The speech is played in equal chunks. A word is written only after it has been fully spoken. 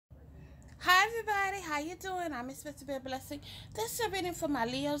Hi everybody, how you doing? I'm expected to be a blessing. This is a reading for my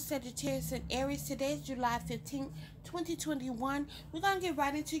Leo, Sagittarius, and Aries. Today is July 15th, 2021. We're going to get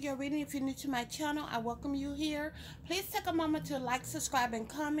right into your reading. If you're new to my channel, I welcome you here. Please take a moment to like, subscribe, and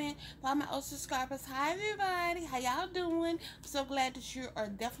comment. For all my old subscribers, hi everybody, how y'all doing? I'm so glad that you are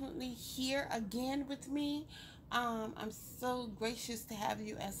definitely here again with me. I'm so gracious to have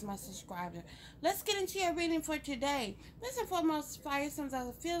you as my subscriber. Let's get into your reading for today. First and foremost, fire signs.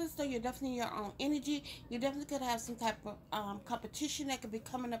 I feel as though you're definitely your own energy. You definitely could have some type of competition that could be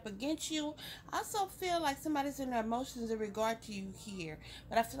coming up against you. I also feel like somebody's in their emotions in regard to you here.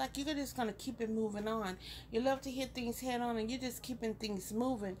 But I feel like you're just going to keep it moving on. You love to hit things head on and you're just keeping things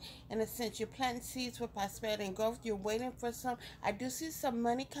moving. In a sense, you're planting seeds for prosperity and growth. You're waiting for some. I do see some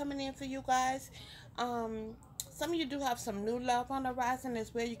money coming in for you guys. Some of you do have some new love on the horizon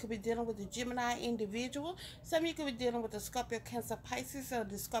as well. You could be dealing with a Gemini individual. Some of you could be dealing with a Scorpio, Cancer, Pisces, or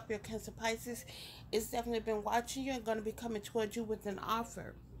the Scorpio, Cancer, Pisces is definitely been watching you and going to be coming towards you with an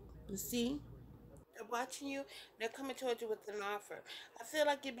offer. You see? They're watching you. They're coming towards you with an offer. I feel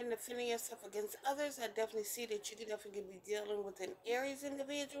like you've been defending yourself against others. I definitely see that you could definitely be dealing with an Aries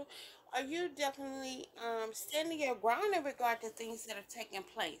individual. Are you definitely standing your ground in regard to things that are taking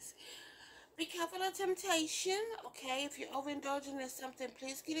place? Be careful of temptation, okay? If you're overindulging in something,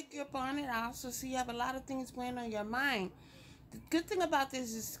 please get a grip on it. I also see you have a lot of things going on your mind. The good thing about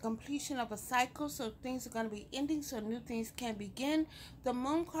this is completion of a cycle, so things are going to be ending, so new things can begin. The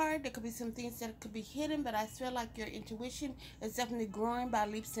moon card, there could be some things that could be hidden, but I feel like your intuition is definitely growing by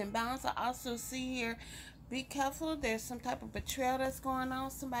leaps and bounds. I also see here, be careful, there's some type of betrayal that's going on.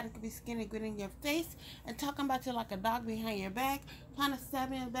 Somebody could be skinny gritting your face and talking about you like a dog behind your back, trying to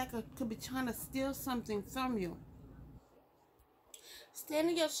stab you in the back, or could be trying to steal something from you.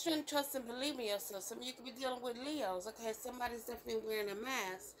 Stand in your strength, trust, and believe in yourself. Some of you could be dealing with Leos. Okay, somebody's definitely wearing a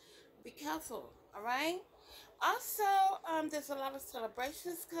mask. Be careful, all right? Also, there's a lot of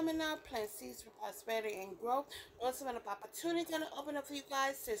celebrations coming up. Plant seeds for prosperity and growth. Also, an opportunity going to open up for you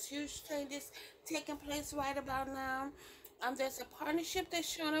guys. There's huge changes taking place right about now. There's a partnership that's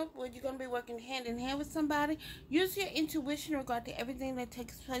showing up where you're going to be working hand in hand with somebody. Use your intuition in regard to everything that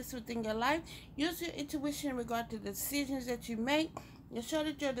takes place within your life. Use your intuition in regard to the decisions that you make. You show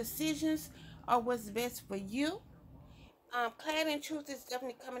that your decisions are what's best for you. Clarity and truth is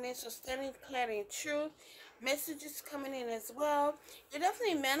definitely coming in, so standing clarity and truth. Messages coming in as well. You're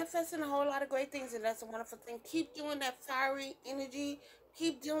definitely manifesting a whole lot of great things, and that's a wonderful thing. Keep doing that fiery energy.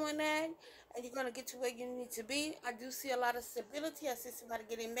 Keep doing that, and you're going to get to where you need to be. I do see a lot of stability. I see somebody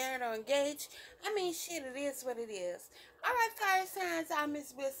getting married or engaged. I mean, shit, it is what it is. All right, fire signs, I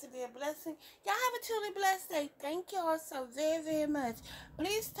miss blessed to be a blessing. Y'all have a truly blessed day. Thank y'all so very, very much.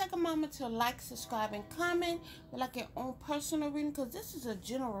 Please take a moment to like, subscribe, and comment. Like your own personal reading, because this is a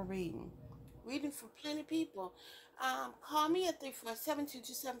general reading. Reading for plenty of people. Call me at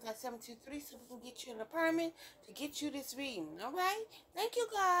 347-227-5723 so we can get you an appointment to get you this reading. All right? Thank you,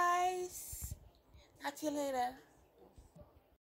 guys. Talk to you later.